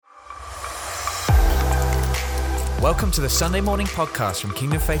Welcome to the Sunday morning podcast from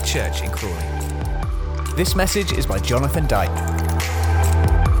Kingdom Faith Church in Crawley. This message is by Jonathan Dyke.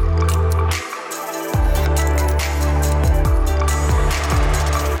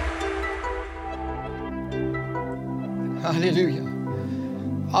 Hallelujah.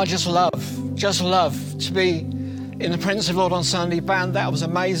 I just love to be in the presence of the Lord on Sunday. Band, that was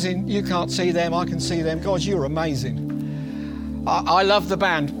amazing. You can't see them, I can see them. God, you're amazing. I love the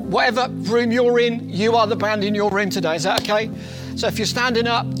band. Whatever room you're in, you are the band in your room today. Is that okay? So if you're standing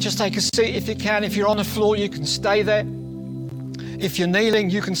up, just take a seat if you can. If you're on the floor, you can stay there. If you're kneeling,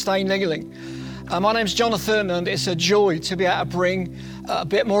 you can stay kneeling. My name's Jonathan, and it's a joy to be able to bring a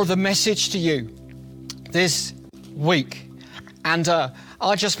bit more of the message to you this week. And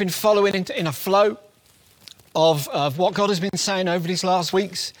I've just been following in a flow of what God has been saying over these last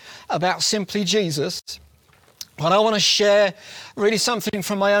weeks about simply Jesus. But I want to share really something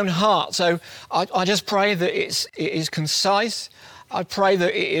from my own heart. So I just pray that it is concise. I pray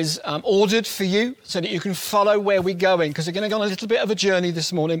that it is ordered for you so that you can follow where we're going, because we're going to go on a little bit of a journey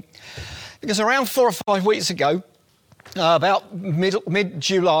this morning. Because around 4 or 5 weeks ago, about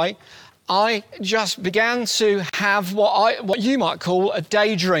mid-July, I just began to have what you might call a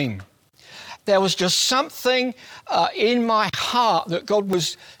daydream. There was just something in my heart that God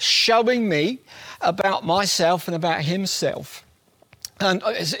was showing me about myself and about himself. And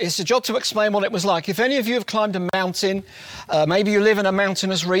it's a job to explain what it was like. If any of you have climbed a mountain, maybe you live in a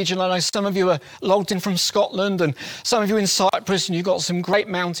mountainous region. I know some of you are logged in from Scotland, and some of you in Cyprus, and you've got some great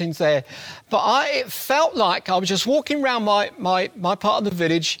mountains there. But it felt like I was just walking around my part of the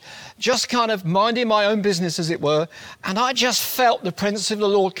village, just kind of minding my own business, as it were, and I just felt the presence of the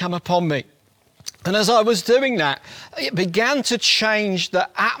Lord come upon me. And as I was doing that, it began to change the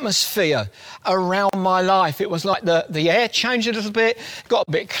atmosphere around my life. It was like the air changed a little bit, got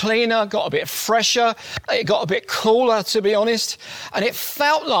a bit cleaner, got a bit fresher. It got a bit cooler, to be honest. And it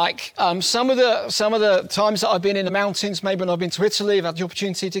felt like some of the times that I've been in the mountains, maybe when I've been to Italy, I've had the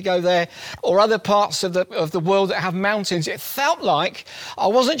opportunity to go there, or other parts of the world that have mountains. It felt like I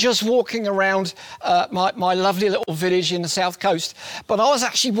wasn't just walking around my lovely little village in the south coast, but I was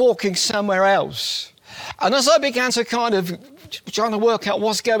actually walking somewhere else. And as I began to kind of trying to work out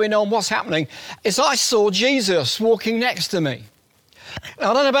what's going on, what's happening, is I saw Jesus walking next to me.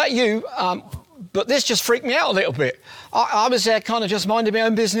 Now, I don't know about you, but this just freaked me out a little bit. I was there kind of just minding my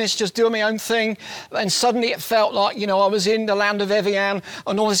own business, just doing my own thing. And suddenly it felt like, I was in the land of Evian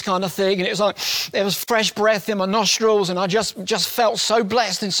and all this kind of thing. And it was like there was fresh breath in my nostrils, and I just felt so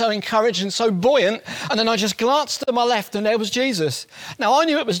blessed and so encouraged and so buoyant. And then I just glanced to my left, and there was Jesus. Now, I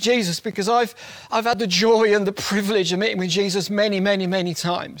knew it was Jesus because I've had the joy and the privilege of meeting with Jesus many, many, many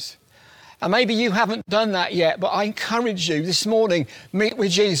times. And maybe you haven't done that yet, but I encourage you this morning, meet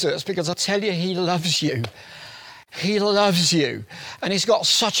with Jesus, because I tell you, he loves you. He loves you. And he's got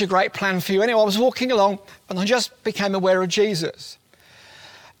such a great plan for you. Anyway, I was walking along and I just became aware of Jesus.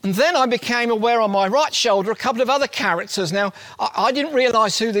 And then I became aware on my right shoulder a couple of other characters. Now, I didn't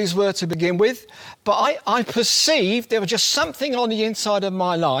realize who these were to begin with, but I perceived there was just something on the inside of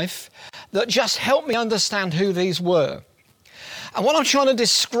my life that just helped me understand who these were. And what I'm trying to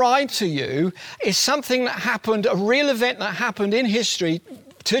describe to you is something that happened, a real event that happened in history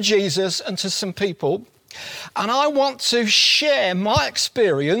to Jesus and to some people. And I want to share my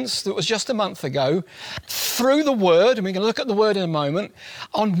experience that was just a month ago through the Word, and we're going to look at the Word in a moment,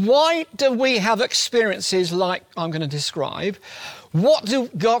 on why do we have experiences like I'm going to describe, what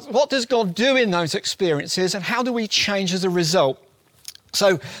does God do in those experiences, and how do we change as a result.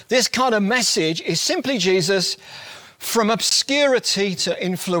 So this kind of message is simply Jesus from obscurity to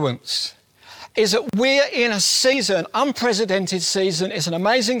influence. Is that we're in a season, unprecedented season. It's an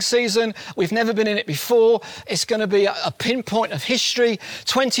amazing season. We've never been in it before. It's going to be a pinpoint of history.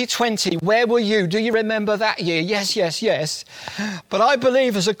 2020, where were you? Do you remember that year? Yes, yes, yes. But I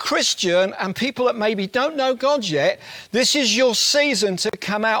believe as a Christian and people that maybe don't know God yet, this is your season to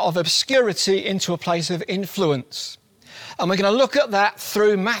come out of obscurity into a place of influence. And we're going to look at that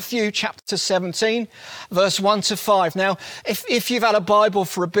through Matthew chapter 17, verse 1 to 5. Now, if you've had a Bible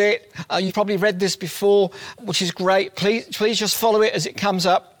for a bit, you've probably read this before, which is great. Please just follow it as it comes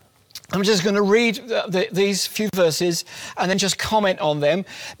up. I'm just going to read these few verses and then just comment on them,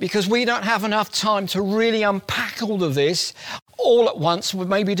 because we don't have enough time to really unpack all of this all at once. We'll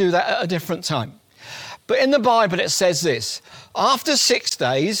maybe do that at a different time. But in the Bible, it says this: after 6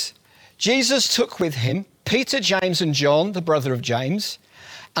 days, Jesus took with him Peter, James, and John, the brother of James,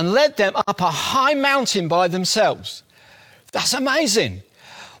 and led them up a high mountain by themselves. That's amazing.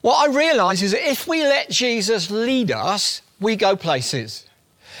 What I realize is that if we let Jesus lead us, we go places.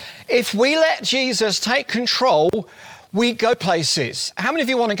 If we let Jesus take control, we go places. How many of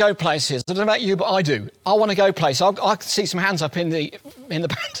you want to go places? I don't know about you, but I do. I want to go places. I can see some hands up in the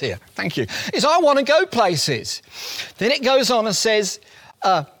band here. Thank you. I want to go places. Then it goes on and says,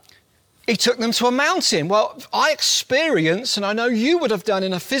 he took them to a mountain. Well, I experience, and I know you would have done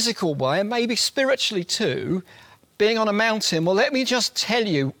in a physical way, and maybe spiritually too, being on a mountain. Well, let me just tell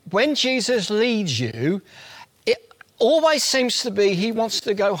you, when Jesus leads you, it always seems to be he wants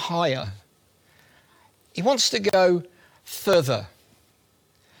to go higher. He wants to go further.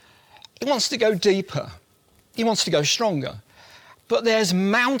 He wants to go deeper. He wants to go stronger. But there's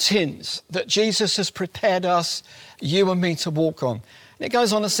mountains that Jesus has prepared us, you and me, to walk on. And it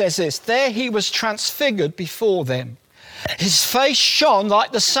goes on and says this, there he was transfigured before them. His face shone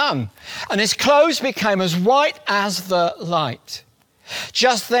like the sun, and his clothes became as white as the light.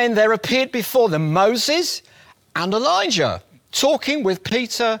 Just then there appeared before them Moses and Elijah, talking with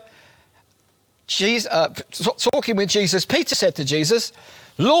Jesus. Peter said to Jesus,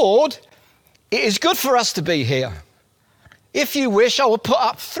 Lord, it is good for us to be here. If you wish, I will put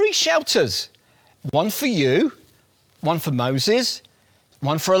up 3 shelters, one for you, one for Moses,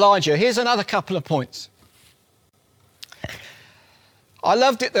 one for Elijah. Here's another couple of points. I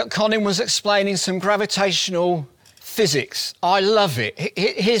loved it that Colin was explaining some gravitational physics. I love it.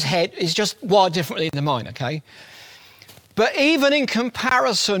 His head is just wired differently than mine, okay? But even in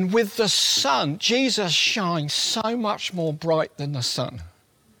comparison with the sun, Jesus shines so much more bright than the sun.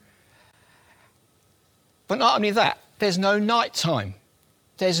 But not only that, there's no nighttime.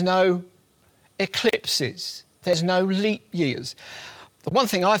 There's no eclipses. There's no leap years. The one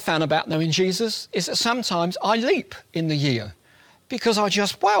thing I found about knowing Jesus is that sometimes I leap in the year because I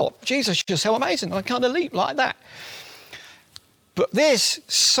just, wow, Jesus, you're so amazing. I kind of leap like that. But this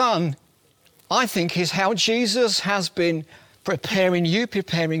sun, I think, is how Jesus has been preparing you,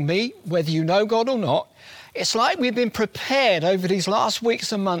 preparing me, whether you know God or not. It's like we've been prepared over these last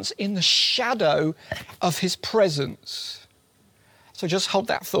weeks and months in the shadow of his presence. So just hold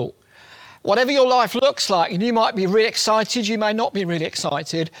that thought. Whatever your life looks like, and you might be really excited, you may not be really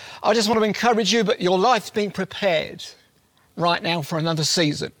excited, I just want to encourage you, but your life's being prepared right now for another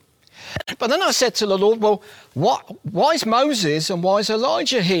season. But then I said to the Lord, well, why is Moses and why is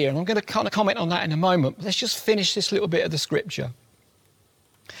Elijah here? And I'm going to kind of comment on that in a moment. But let's just finish this little bit of the scripture.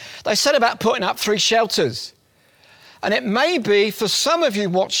 They said about putting up 3 shelters. And it may be, for some of you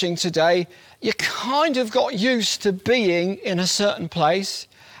watching today, you kind of got used to being in a certain place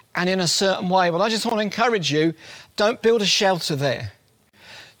and in a certain way. Well, I just want to encourage you, don't build a shelter there.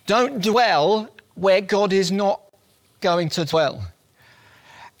 Don't dwell where God is not going to dwell.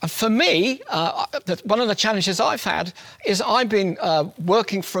 And for me, one of the challenges I've had is I've been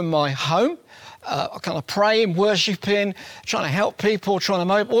working from my home, kind of praying, worshiping, trying to help people, trying to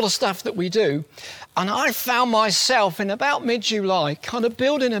mow all the stuff that we do. And I found myself in about mid-July kind of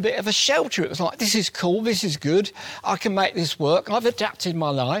building a bit of a shelter. It was like, this is cool, this is good, I can make this work. I've adapted my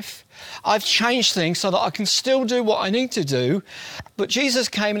life. I've changed things so that I can still do what I need to do. But Jesus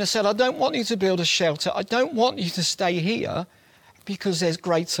came and said, I don't want you to build a shelter. I don't want you to stay here because there's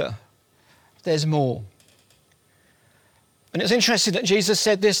greater, there's more. And it's interesting that Jesus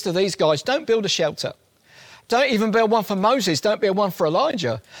said this to these guys, don't build a shelter. Don't even build one for Moses, don't build one for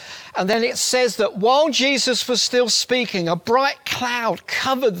Elijah. And then it says that while Jesus was still speaking, a bright cloud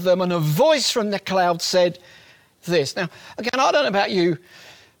covered them and a voice from the cloud said this. Now, again, I don't know about you,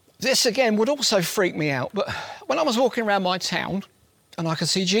 this again would also freak me out, but when I was walking around my town and I could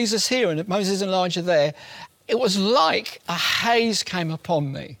see Jesus here and Moses and Elijah there, it was like a haze came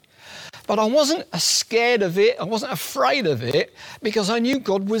upon me. But I wasn't scared of it, I wasn't afraid of it, because I knew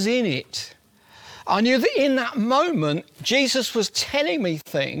God was in it. I knew that in that moment, Jesus was telling me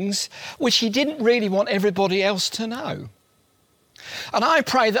things which he didn't really want everybody else to know. And I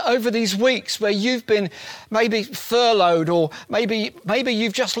pray that over these weeks where you've been maybe furloughed or maybe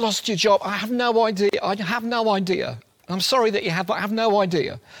you've just lost your job, I have no idea. I'm sorry that you have, but I have no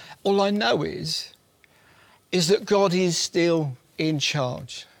idea. All I know is that God is still in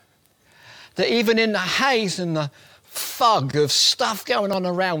charge. That even in the haze and the fog of stuff going on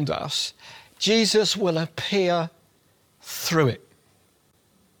around us, Jesus will appear through it.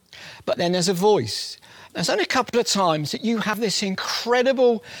 But then there's a voice. There's only a couple of times that you have this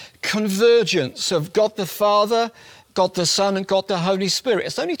incredible convergence of God the Father, God the Son, and God the Holy Spirit.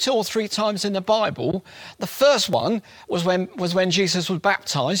 It's only 2 or 3 times in the Bible. The first one was when Jesus was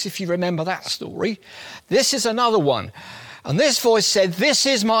baptized, if you remember that story. This is another one. And this voice said, "This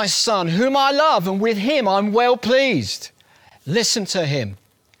is my Son, whom I love, and with him I'm well pleased. Listen to him."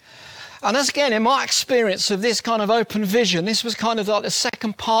 And as again, in my experience of this kind of open vision, this was kind of like the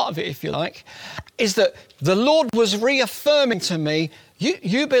second part of it, if you like, is that the Lord was reaffirming to me,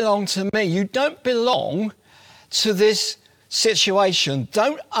 you belong to me. You don't belong to this situation.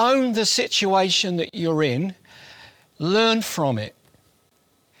 Don't own the situation that you're in. Learn from it.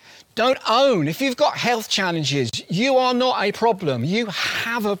 Don't own. If you've got health challenges, you are not a problem. You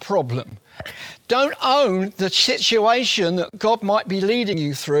have a problem. Don't own the situation that God might be leading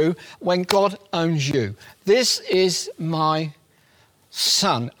you through when God owns you. This is my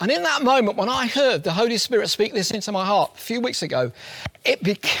son. And in that moment, when I heard the Holy Spirit speak this into my heart a few weeks ago, it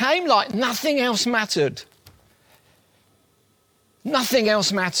became like nothing else mattered. Nothing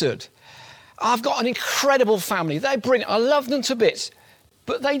else mattered. I've got an incredible family. They're brilliant. I love them to bits,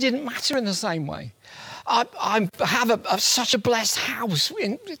 but they didn't matter in the same way. I have such a blessed house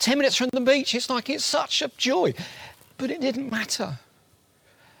in 10 minutes from the beach. It's like it's such a joy. But it didn't matter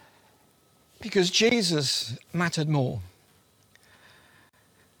because Jesus mattered more.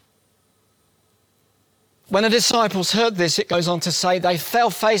 When the disciples heard this, it goes on to say, they fell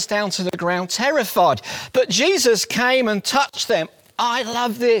face down to the ground, terrified. But Jesus came and touched them. I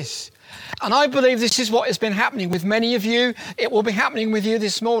love this. And I believe this is what has been happening with many of you. It will be happening with you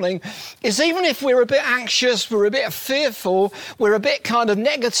this morning. Is even if we're a bit anxious, we're a bit fearful, we're a bit kind of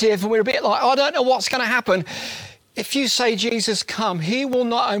negative, and we're a bit like, I don't know what's going to happen. If you say, Jesus, come, he will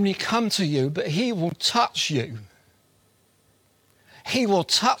not only come to you, but he will touch you. He will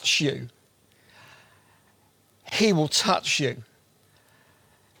touch you. He will touch you.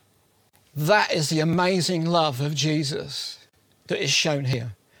 That is the amazing love of Jesus that is shown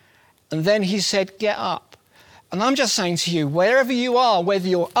here. And then he said, get up. And I'm just saying to you, wherever you are, whether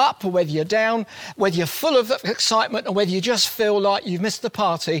you're up or whether you're down, whether you're full of excitement or whether you just feel like you've missed the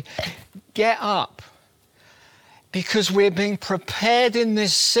party, get up. Because we're being prepared in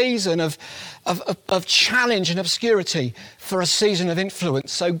this season of challenge and obscurity for a season of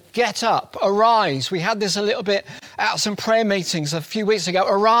influence. So get up, arise. We had this a little bit at some prayer meetings a few weeks ago.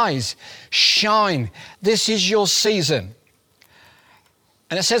 Arise, shine. This is your season.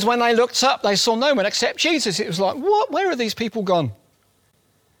 And it says when they looked up, they saw no one except Jesus. It was like, what? Where are these people gone?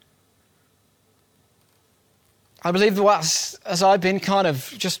 I believe that as I've been kind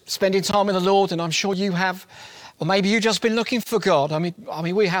of just spending time with the Lord, and I'm sure you have, or maybe you've just been looking for God. I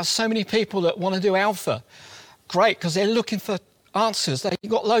mean, we have so many people that want to do Alpha. Great, because they're looking for answers. They've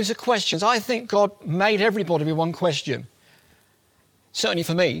got loads of questions. I think God made everybody with one question. Certainly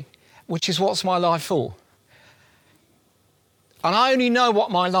for me, which is what's my life for? And I only know what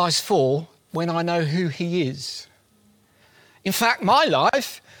my life's for when I know who he is. In fact, my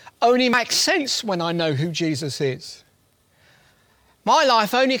life only makes sense when I know who Jesus is. My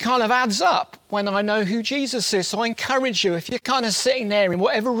life only kind of adds up when I know who Jesus is. So I encourage you, if you're kind of sitting there in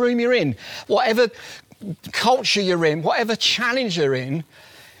whatever room you're in, whatever culture you're in, whatever challenge you're in,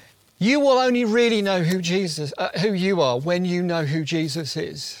 you will only really know who you are when you know who Jesus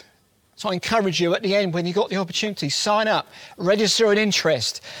is. So I encourage you at the end, when you've got the opportunity, sign up, register an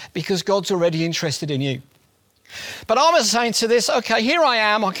interest, because God's already interested in you. But I was saying to this, okay, here I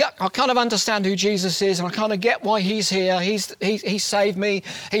am. I kind of understand who Jesus is, and I kind of get why he's here. He saved me.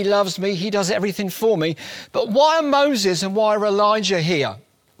 He loves me. He does everything for me. But why are Moses and why are Elijah here?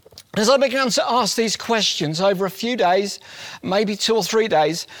 As I began to ask these questions over a few days, maybe 2 or 3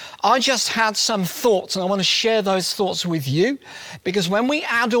 days, I just had some thoughts, and I want to share those thoughts with you, because when we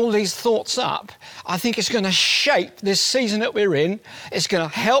add all these thoughts up, I think it's going to shape this season that we're in. It's going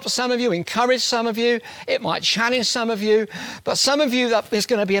to help some of you, encourage some of you. It might challenge some of you, but some of you, there's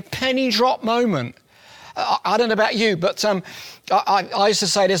going to be a penny drop moment. I don't know about you, but I used to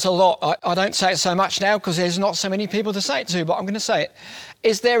say this a lot. I don't say it so much now because there's not so many people to say it to, but I'm going to say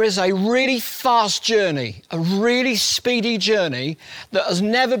it. There is a really fast journey, a really speedy journey that has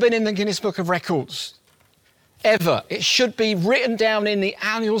never been in the Guinness Book of Records, ever. It should be written down in the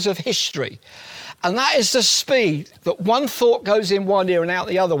annals of history. And that is the speed that one thought goes in one ear and out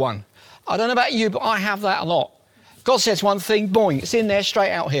the other one. I don't know about you, but I have that a lot. God says one thing, boing, it's in there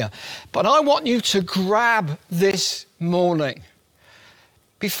straight out here. But I want you to grab this morning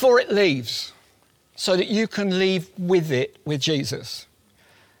before it leaves so that you can leave with it with Jesus.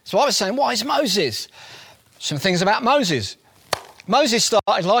 So I was saying, why is Moses? Some things about Moses. Moses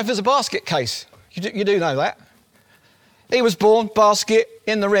started life as a basket case. You do know that. He was born basket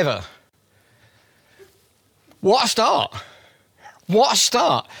in the river. What a start. What a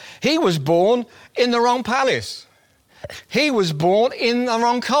start. He was born in the wrong palace. He was born in the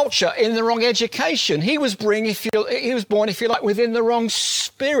wrong culture, in the wrong education. He was born, if you like, within the wrong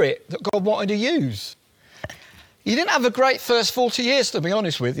spirit that God wanted to use. He didn't have a great first 40 years, to be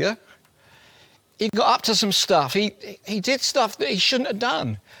honest with you. He got up to some stuff. He did stuff that he shouldn't have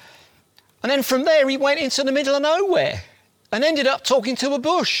done. And then from there, he went into the middle of nowhere and ended up talking to a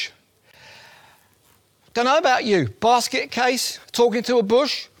bush. Don't know about you, basket case, talking to a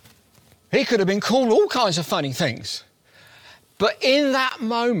bush. He could have been called all kinds of funny things. But in that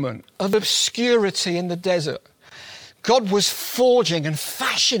moment of obscurity in the desert, God was forging and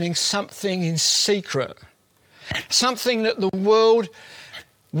fashioning something in secret. Something that the world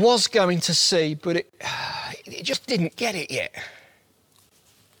was going to see, but it just didn't get it yet.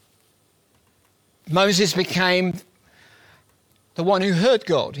 Moses became the one who heard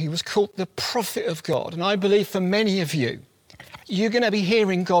God. He was called the prophet of God. And I believe for many of you, you're going to be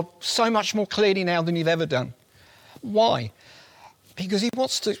hearing God so much more clearly now than you've ever done. Why? Because he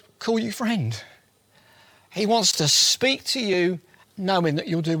wants to call you friend. He wants to speak to you knowing that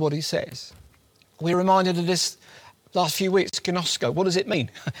you'll do what he says. We're reminded of this last few weeks, gnosko. What does it mean?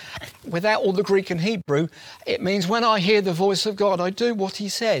 Without all the Greek and Hebrew, it means when I hear the voice of God, I do what he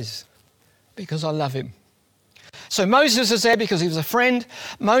says because I love him. So Moses was there because he was a friend.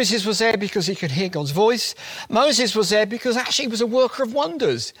 Moses was there because he could hear God's voice. Moses was there because actually he was a worker of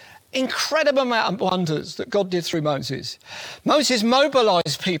wonders. Incredible amount of wonders that God did through Moses. Moses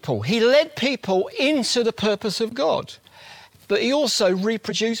mobilized people. He led people into the purpose of God. But he also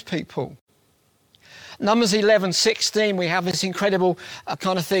reproduced people. Numbers 11:16, we have this incredible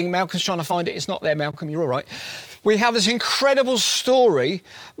kind of thing. Malcolm's trying to find it. It's not there, Malcolm. You're all right. We have this incredible story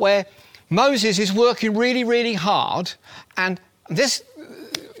where Moses is working really, really hard. And this,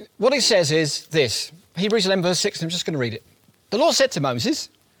 what it says is this. Hebrews 11 verse 6, I'm just going to read it. The Lord said to Moses,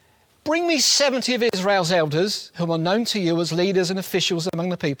 bring me 70 of Israel's elders who are known to you as leaders and officials among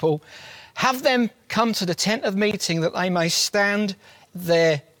the people. Have them come to the tent of meeting that they may stand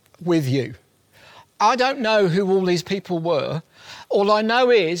there with you. I don't know who all these people were. All I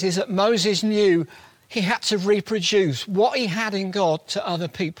know is that Moses knew he had to reproduce what he had in God to other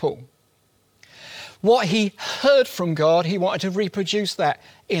people. What he heard from God, he wanted to reproduce that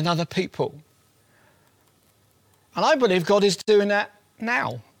in other people. And I believe God is doing that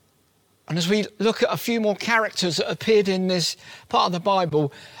now. And as we look at a few more characters that appeared in this part of the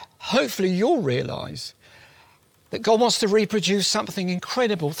Bible, hopefully you'll realise that God wants to reproduce something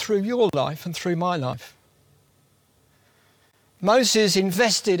incredible through your life and through my life. Moses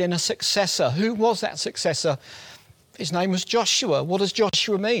invested in a successor. Who was that successor? His name was Joshua. What does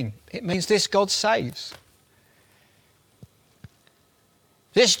Joshua mean? It means this God saves.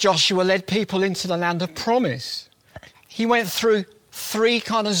 This Joshua led people into the land of promise. He went through 3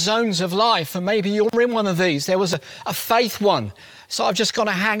 kind of zones of life, and maybe you're in one of these. There was a faith one. So I've just got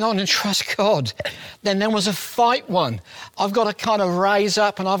to hang on and trust God. Then there was a fight one. I've got to kind of raise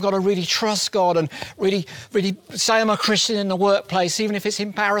up and I've got to really trust God and really say I'm a Christian in the workplace, even if it's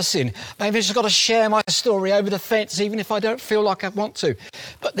embarrassing. Maybe I've just got to share my story over the fence, even if I don't feel like I want to.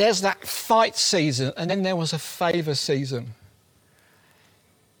 But there's that fight season, and then there was a favour season.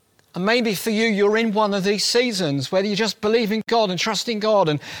 And maybe for you, you're in one of these seasons, whether you just believe in God and trust in God.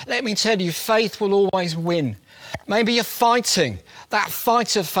 And let me tell you, faith will always win. Maybe you're fighting, that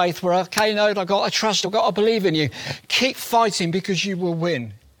fight of faith where, okay, no, I've got to trust, I've got to believe in you. Keep fighting because you will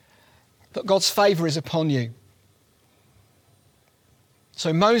win. But God's favour is upon you.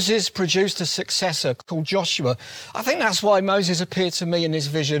 So Moses produced a successor called Joshua. I think that's why Moses appeared to me in this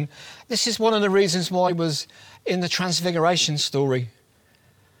vision. This is one of the reasons why he was in the Transfiguration story.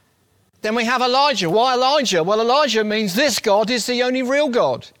 Then we have Elijah. Why Elijah? Well, Elijah means this God is the only real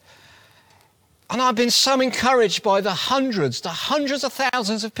God. And I've been so encouraged by the hundreds of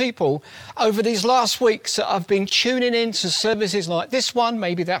thousands of people over these last weeks that have been tuning in to services like this one.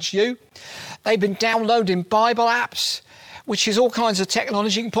 Maybe that's you. They've been downloading Bible apps, which is all kinds of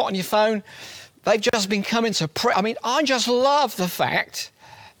technology you can put on your phone. They've just been coming to pray. I mean, I just love the fact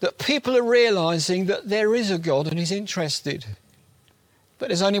that people are realising that there is a God and he's interested. But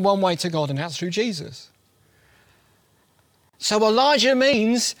there's only one way to God, and that's through Jesus. So Elijah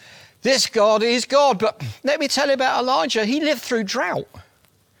means this God is God. But let me tell you about Elijah. He lived through drought.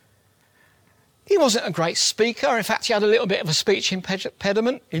 He wasn't a great speaker. In fact, he had a little bit of a speech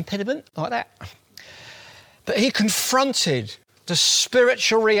impediment like that. But he confronted the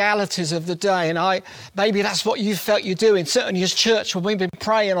spiritual realities of the day. And maybe that's what you felt you're doing. Certainly as church, when we've been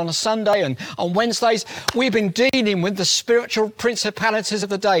praying on a Sunday and on Wednesdays, we've been dealing with the spiritual principalities of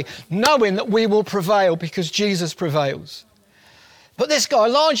the day, knowing that we will prevail because Jesus prevails. But this guy,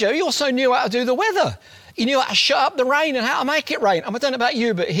 Elijah, he also knew how to do the weather. He knew how to shut up the rain and how to make it rain. I don't know about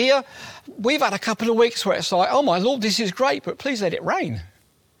you, but here we've had a couple of weeks where it's like, oh my Lord, this is great, but please let it rain.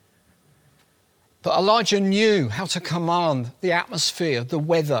 But Elijah knew how to command the atmosphere, the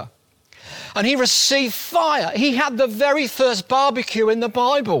weather. And he received fire. He had the very first barbecue in the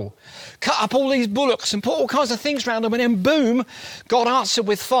Bible. Cut up all these bullocks and put all kinds of things around them, and then boom, God answered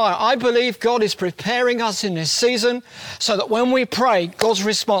with fire. I believe God is preparing us in this season so that when we pray, God's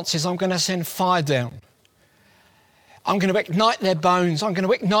response is, I'm going to send fire down. I'm going to ignite their bones. I'm going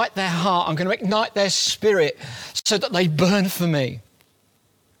to ignite their heart. I'm going to ignite their spirit so that they burn for me.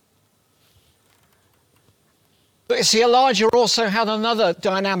 But you see, Elijah also had another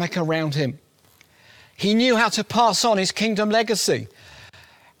dynamic around him. He knew how to pass on his kingdom legacy.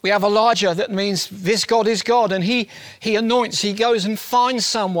 We have Elijah, that means this God is God, and he anoints, he goes and finds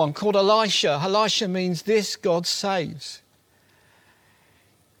someone called Elisha. Elisha means this God saves.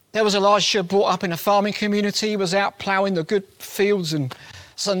 There was Elisha brought up in a farming community. He was out ploughing the good fields, and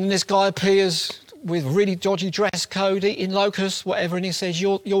suddenly this guy appears with really dodgy dress code, eating locusts, whatever, and he says,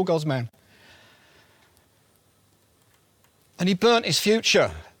 you're God's man. And he burnt his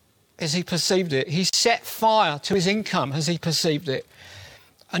future as he perceived it. He set fire to his income as he perceived it.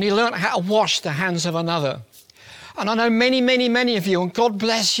 And he learned how to wash the hands of another. And I know many of you, and God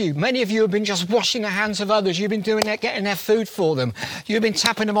bless you, many of you have been just washing the hands of others. You've been doing that, getting their food for them. You've been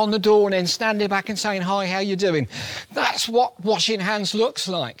tapping them on the door and then standing back and saying, hi, how you doing? That's what washing hands looks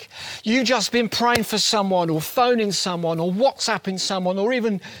like. You've just been praying for someone, or phoning someone, or WhatsApping someone, or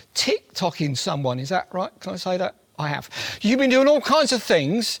even TikToking someone. Is that right? Can I say that? I have. You've been doing all kinds of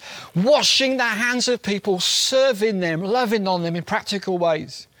things, washing the hands of people, serving them, loving on them in practical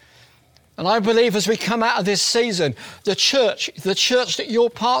ways. And I believe as we come out of this season, the church that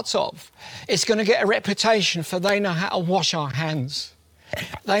you're part of, is going to get a reputation for they know how to wash our hands.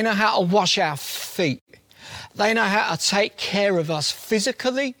 They know how to wash our feet. They know how to take care of us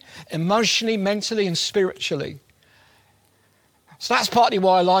physically, emotionally, mentally, and spiritually. So that's partly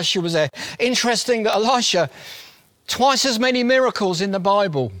why Elisha was there. Interesting that Elisha, twice as many miracles in the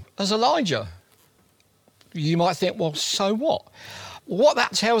Bible as Elijah. You might think, well, so what? What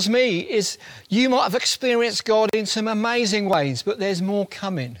that tells me is you might have experienced God in some amazing ways, but there's more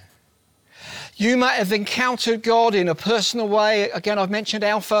coming. You might have encountered God in a personal way. Again, I've mentioned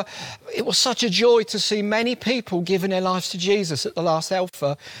Alpha. It was such a joy to see many people giving their lives to Jesus at the last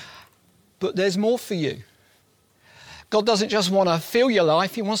Alpha, but there's more for you. God doesn't just want to fill your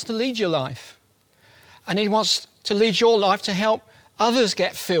life, he wants to lead your life. And he wants to lead your life to help others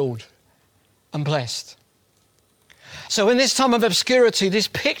get filled and blessed. So in this time of obscurity, this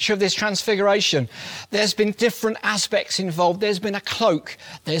picture of this transfiguration, there's been different aspects involved. There's been a cloak.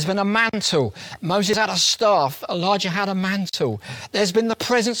 There's been a mantle. Moses had a staff. Elijah had a mantle. There's been the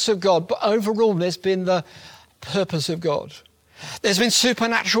presence of God, but overall there's been the purpose of God. There's been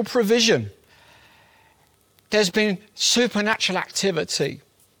supernatural provision. There's been supernatural activity.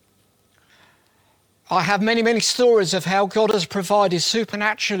 I have many stories of how God has provided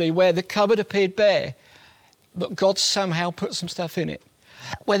supernaturally where the cupboard appeared bare, but God somehow put some stuff in it.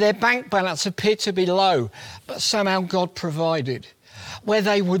 Where their bank balance appeared to be low, but somehow God provided. Where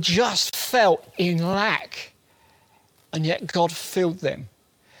they were just felt in lack, and yet God filled them.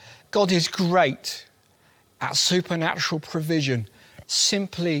 God is great at supernatural provision.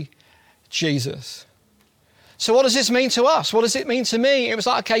 Simply Jesus. So what does this mean to us? What does it mean to me? It was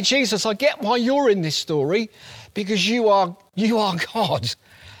like, okay, Jesus, I get why you're in this story, because you are God.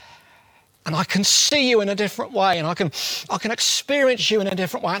 And I can see you in a different way, and I can experience you in a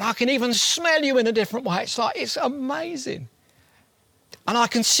different way, and I can even smell you in a different way. It's amazing. And I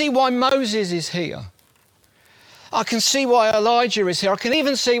can see why Moses is here. I can see why Elijah is here. I can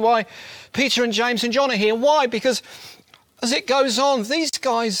even see why Peter and James and John are here. Why? Because as it goes on, these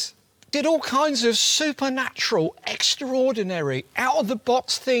guys did all kinds of supernatural, extraordinary,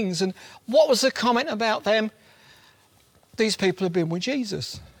 out-of-the-box things. And what was the comment about them? These people have been with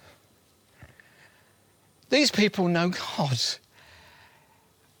Jesus. These people know God.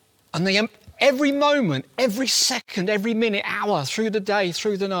 And every moment, every second, every minute, hour, through the day,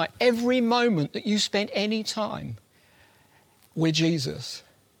 through the night, every moment that you spend any time with Jesus,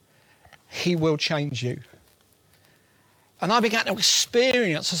 he will change you. And I began to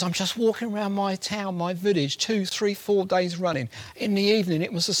experience as I'm just walking around my town, my village, 2, 3, 4 days running. In the evening,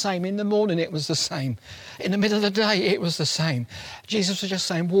 it was the same. In the morning, it was the same. In the middle of the day, it was the same. Jesus was just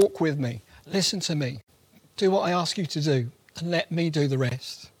saying, walk with me, listen to me, do what I ask you to do, and let me do the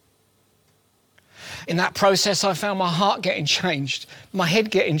rest. In that process, I found my heart getting changed, my head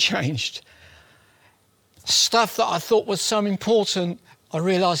getting changed. Stuff that I thought was so important, I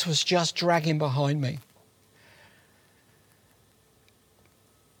realised was just dragging behind me.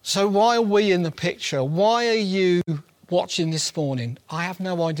 So why are we in the picture? Why are you watching this morning? I have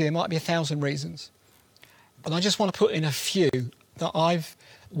no idea. It might be 1,000 reasons. But I just want to put in a few that I've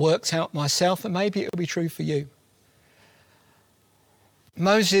worked out myself, and maybe it will be true for you.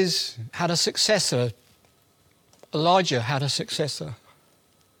 Moses had a successor. Elijah had a successor.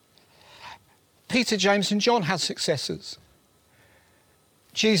 Peter, James, and John had successors.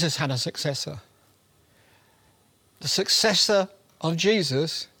 Jesus had a successor. The successor of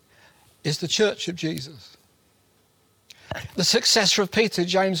Jesus is the church of Jesus. The successor of Peter,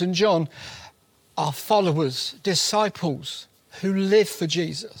 James, and John are followers, disciples who live for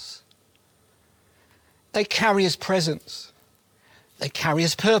Jesus. They carry his presence. They carry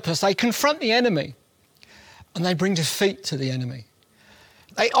his purpose. They confront the enemy and they bring defeat to the enemy.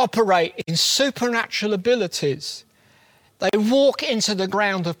 They operate in supernatural abilities. They walk into the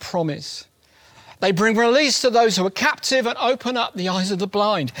ground of promise. They bring release to those who are captive and open up the eyes of the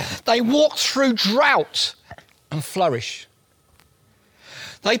blind. They walk through drought and flourish.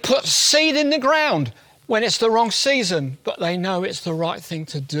 They put seed in the ground when it's the wrong season, but they know it's the right thing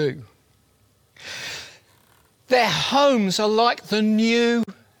to do. Their homes are like the new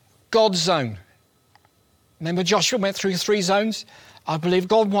God zone. Remember Joshua went through 3 zones? I believe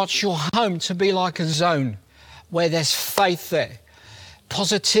God wants your home to be like a zone where there's faith there,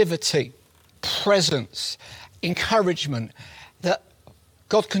 positivity, presence, encouragement, that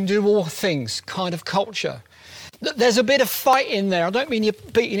God can do all things kind of culture. There's a bit of fight in there. I don't mean you're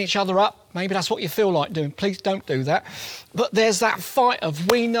beating each other up. Maybe that's what you feel like doing. Please don't do that. But there's that fight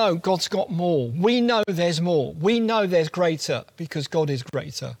of we know God's got more. We know there's more. We know there's greater because God is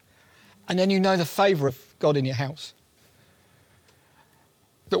greater. And then you know the favour of God in your house.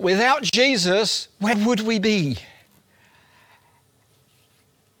 But without Jesus, where would we be?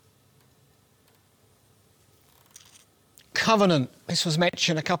 Covenant. This was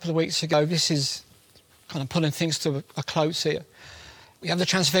mentioned a couple of weeks ago. This is kind of pulling things to a close here. We have the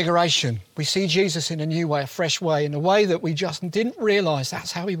transfiguration. We see Jesus in a new way, a fresh way, in a way that we just didn't realise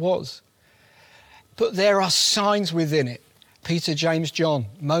that's how he was. But there are signs within it. Peter, James, John,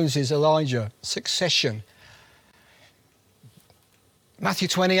 Moses, Elijah, succession. Matthew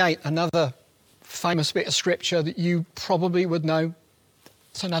 28, another famous bit of scripture that you probably would know.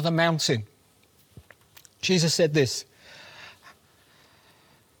 It's another mountain. Jesus said this,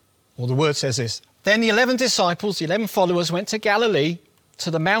 or the word says this. Then the 11 disciples, the 11 followers went to Galilee, to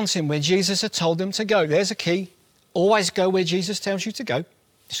the mountain where Jesus had told them to go. There's a key. Always go where Jesus tells you to go.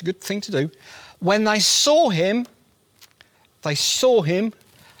 It's a good thing to do. When they saw him, they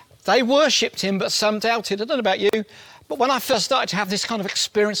worshipped him, but some doubted. I don't know about you, but when I first started to have this kind of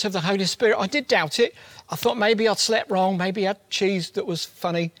experience of the Holy Spirit, I did doubt it. I thought maybe I'd slept wrong, maybe I had cheese that was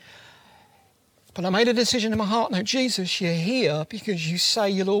funny. But I made a decision in my heart, no, Jesus, you're here because you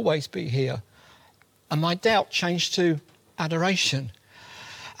say you'll always be here. And my doubt changed to adoration.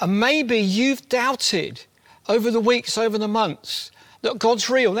 And maybe you've doubted over the weeks, over the months, that God's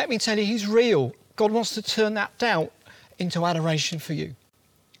real. Let me tell you, he's real. God wants to turn that doubt into adoration for you.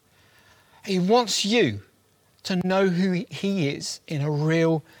 He wants you to know who he is in a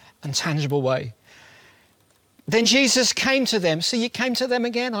real and tangible way. Then Jesus came to them. See, he came to them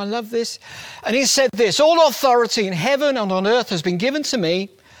again. I love this. And he said this, all authority in heaven and on earth has been given to me.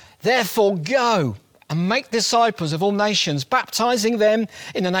 Therefore go and make disciples of all nations, baptizing them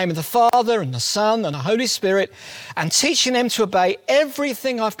in the name of the Father and the Son and the Holy Spirit, and teaching them to obey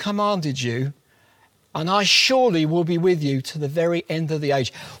everything I've commanded you. And I surely will be with you to the very end of the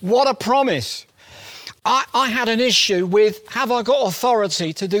age. What a promise. I had an issue with, have I got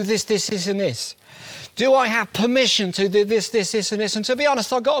authority to do this, and this? Do I have permission to do this, and this? And to be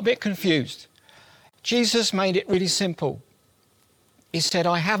honest, I got a bit confused. Jesus made it really simple. He said,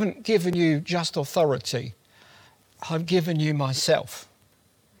 I haven't given you just authority. I've given you myself.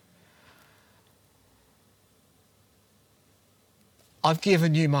 I've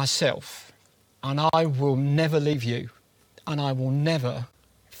given you myself, and I will never leave you, and I will never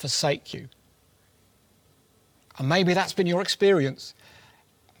forsake you. And maybe that's been your experience.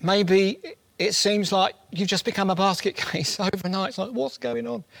 Maybe it seems like you've just become a basket case overnight. It's like, what's going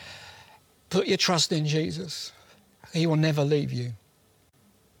on? Put your trust in Jesus. He will never leave you.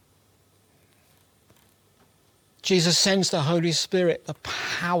 Jesus sends the Holy Spirit, the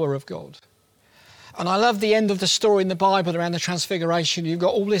power of God. And I love the end of the story in the Bible around the Transfiguration. You've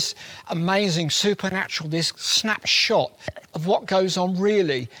got all this amazing supernatural, this snapshot of what goes on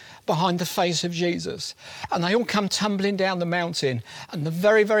really behind the face of Jesus. And they all come tumbling down the mountain. And the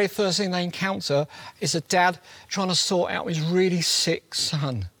very, very first thing they encounter is a dad trying to sort out his really sick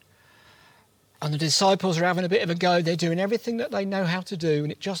son. And the disciples are having a bit of a go. They're doing everything that they know how to do,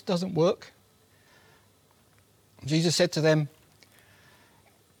 and it just doesn't work. Jesus said to them,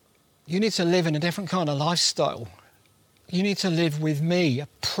 you need to live in a different kind of lifestyle. You need to live with me, a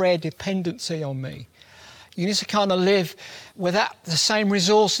prayer dependency on me. You need to kind of live without the same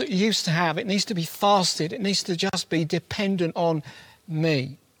resource that you used to have. It needs to be fasted. It needs to just be dependent on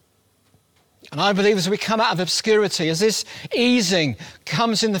me. And I believe as we come out of obscurity, as this easing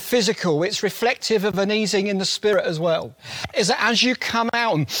comes in the physical, it's reflective of an easing in the spirit as well. Is that as you come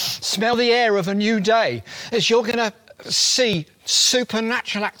out and smell the air of a new day, as you're going to see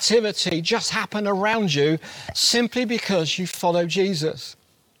supernatural activity just happen around you simply because you follow Jesus.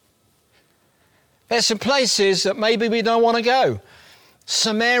 There's some places that maybe we don't want to go.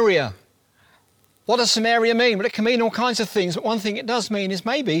 Samaria. What does Samaria mean? Well, it can mean all kinds of things, but one thing it does mean is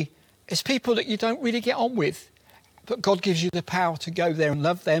maybe it's people that you don't really get on with, but God gives you the power to go there and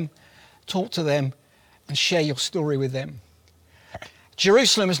love them, talk to them, and share your story with them.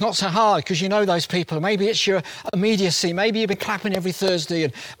 Jerusalem is not so hard because you know those people. Maybe it's your immediacy. Maybe you've been clapping every Thursday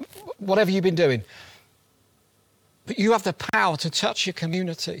and whatever you've been doing. But you have the power to touch your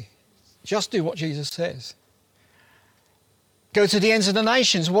community. Just do what Jesus says. Go to the ends of the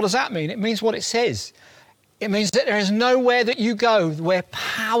nations. What does that mean? It means what it says. It means that there is nowhere that you go where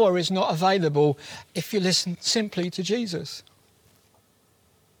power is not available if you listen simply to Jesus.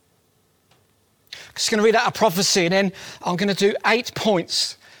 I'm just going to read out a prophecy and then I'm going to do 8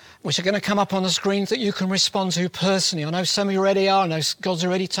 points which are going to come up on the screen that you can respond to personally. I know some of you already are. I know God's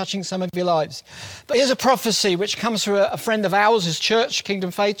already touching some of your lives. But here's a prophecy which comes from a friend of ours, his church,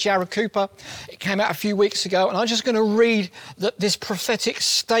 Kingdom Faith, Jared Cooper. It came out a few weeks ago. And I'm just going to read this prophetic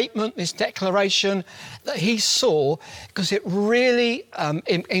statement, this declaration that he saw, because it really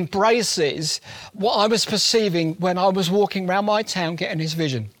embraces what I was perceiving when I was walking around my town getting his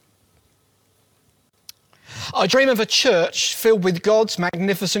vision. I dream of a church filled with God's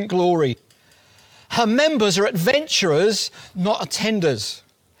magnificent glory. Her members are adventurers, not attenders.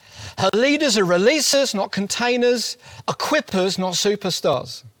 Her leaders are releasers, not containers, equippers, not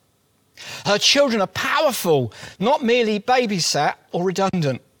superstars. Her children are powerful, not merely babysat or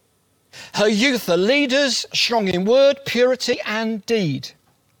redundant. Her youth are leaders, strong in word, purity and deed.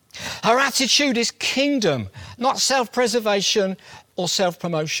 Her attitude is kingdom, not self-preservation or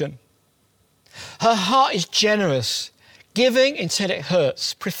self-promotion. Her heart is generous, giving until it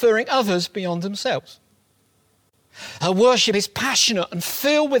hurts, preferring others beyond themselves. Her worship is passionate and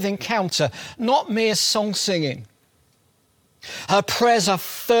filled with encounter, not mere song singing. Her prayers are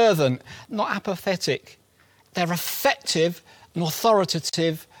fervent, not apathetic. They're effective and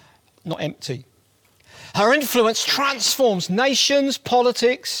authoritative, not empty. Her influence transforms nations,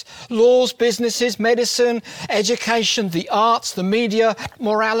 politics, laws, businesses, medicine, education, the arts, the media,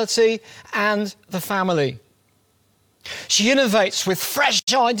 morality, and the family. She innovates with fresh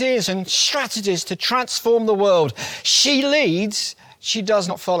ideas and strategies to transform the world. She leads, she does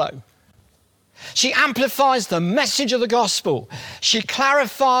not follow. She amplifies the message of the gospel. She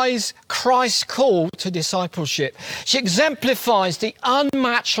clarifies Christ's call to discipleship. She exemplifies the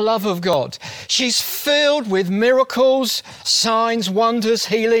unmatched love of God. She's filled with miracles, signs, wonders,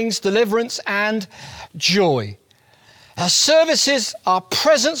 healings, deliverance, and joy. Her services are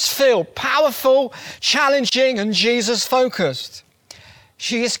presence-filled, powerful, challenging, and Jesus-focused.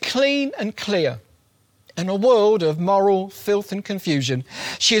 She is clean and clear. In a world of moral filth and confusion,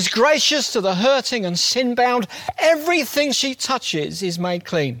 she is gracious to the hurting and sin-bound. Everything she touches is made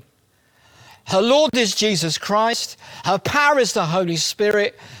clean. Her Lord is Jesus Christ. Her power is the Holy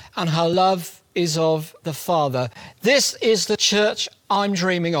Spirit. And her love is of the Father. This is the church I'm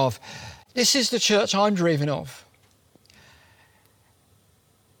dreaming of. This is the church I'm dreaming of.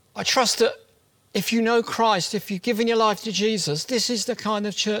 I trust that if you know Christ, if you've given your life to Jesus, this is the kind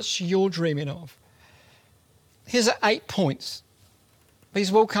of church you're dreaming of. Here's 8 points.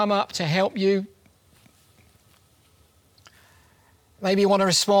 These will come up to help you. Maybe you want to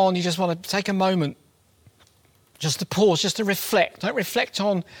respond, you just want to take a moment just to pause, just to reflect. Don't reflect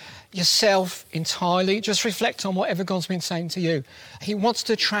on yourself entirely, just reflect on whatever God's been saying to you. He wants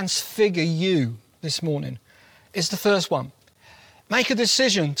to transfigure you this morning. It's the first one. Make a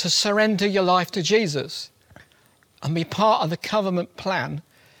decision to surrender your life to Jesus and be part of the covenant plan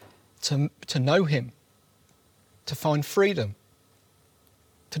to know him, to find freedom,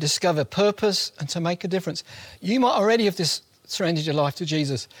 to discover purpose and to make a difference. You might already have surrendered your life to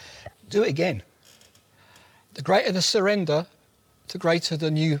Jesus. Do it again. The greater the surrender, the greater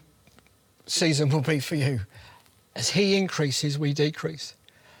the new season will be for you. As he increases, we decrease.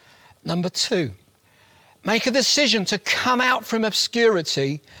 Number 2, make a decision to come out from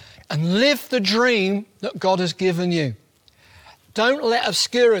obscurity and live the dream that God has given you. Don't let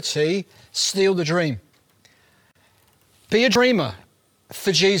obscurity steal the dream. Be a dreamer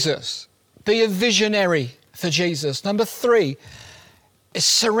for Jesus. Be a visionary for Jesus. Number 3 is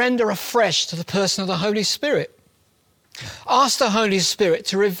surrender afresh to the person of the Holy Spirit. Ask the Holy Spirit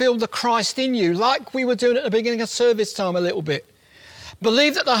to reveal the Christ in you, like we were doing at the beginning of service time a little bit.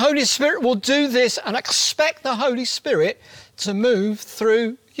 Believe that the Holy Spirit will do this and expect the Holy Spirit to move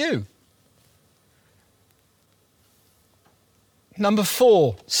through you. Number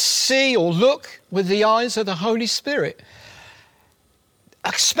 4, see or look with the eyes of the Holy Spirit.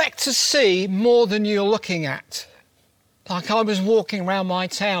 Expect to see more than you're looking at. Like I was walking around my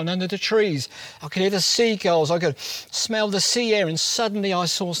town under the trees. I could hear the seagulls. I could smell the sea air, and suddenly I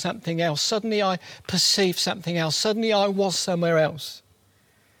saw something else. Suddenly I perceived something else. Suddenly I was somewhere else.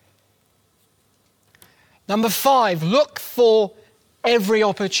 Number 5, look for every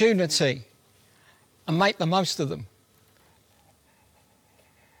opportunity and make the most of them.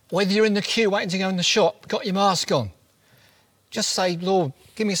 Whether you're in the queue waiting to go in the shop, got your mask on, just say, Lord,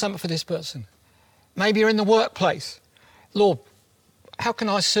 give me something for this person. Maybe you're in the workplace. Lord, how can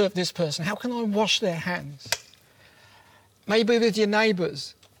I serve this person? How can I wash their hands? Maybe with your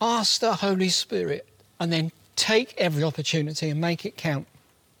neighbours. Ask the Holy Spirit and then take every opportunity and make it count.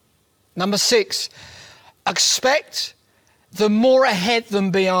 Number 6, expect the more ahead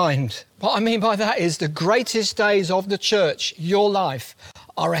than behind. What I mean by that is the greatest days of the church, your life,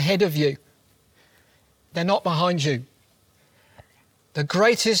 are ahead of you. They're not behind you. The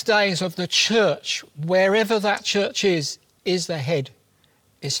greatest days of the church, wherever that church is the head.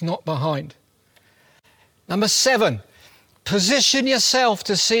 It's not behind. Number 7, position yourself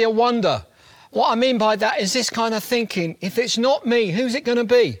to see a wonder. What I mean by that is this kind of thinking. If it's not me, who's it going to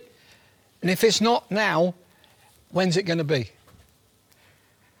be? And if it's not now, when's it going to be?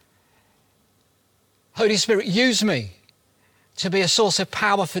 Holy Spirit, use me to be a source of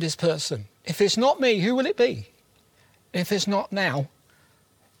power for this person. If it's not me, who will it be? If it's not now,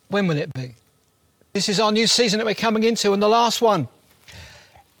 when will it be? This is our new season that we're coming into. And the last one,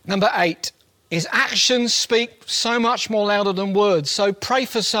 number 8, is actions speak so much more louder than words. So pray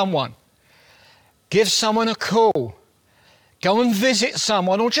for someone. Give someone a call. Go and visit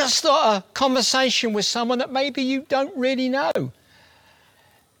someone, or just start a conversation with someone that maybe you don't really know.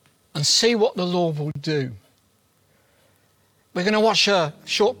 And see what the Lord will do. We're going to watch a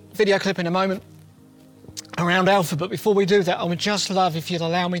short video clip in a moment around Alpha, but before we do that, I would just love if you'd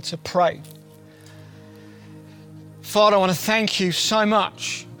allow me to pray. Father, I want to thank you so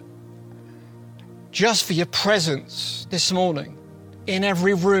much just for your presence this morning in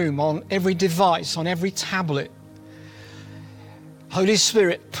every room, on every device, on every tablet. Holy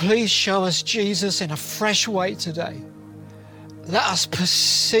Spirit, please show us Jesus in a fresh way today. Let us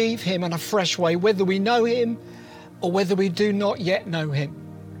perceive him in a fresh way, whether we know him or whether we do not yet know him.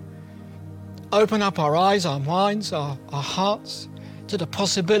 Open up our eyes, our minds, our hearts to the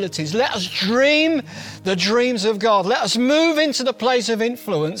possibilities. Let us dream the dreams of God. Let us move into the place of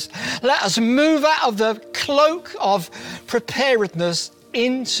influence. Let us move out of the cloak of preparedness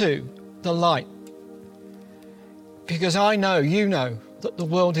into the light. Because I know, you know, that the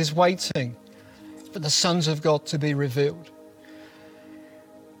world is waiting for the sons of God to be revealed.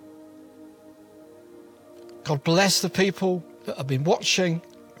 God bless the people that have been watching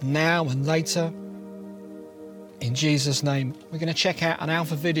now and later. In Jesus' name, we're going to check out an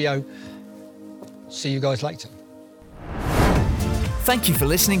Alpha video. See you guys later. Thank you for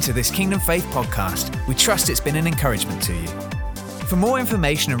listening to this Kingdom Faith podcast. We trust it's been an encouragement to you. For more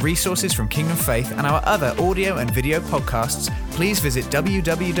information and resources from Kingdom Faith and our other audio and video podcasts, please visit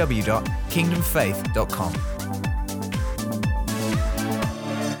www.kingdomfaith.com.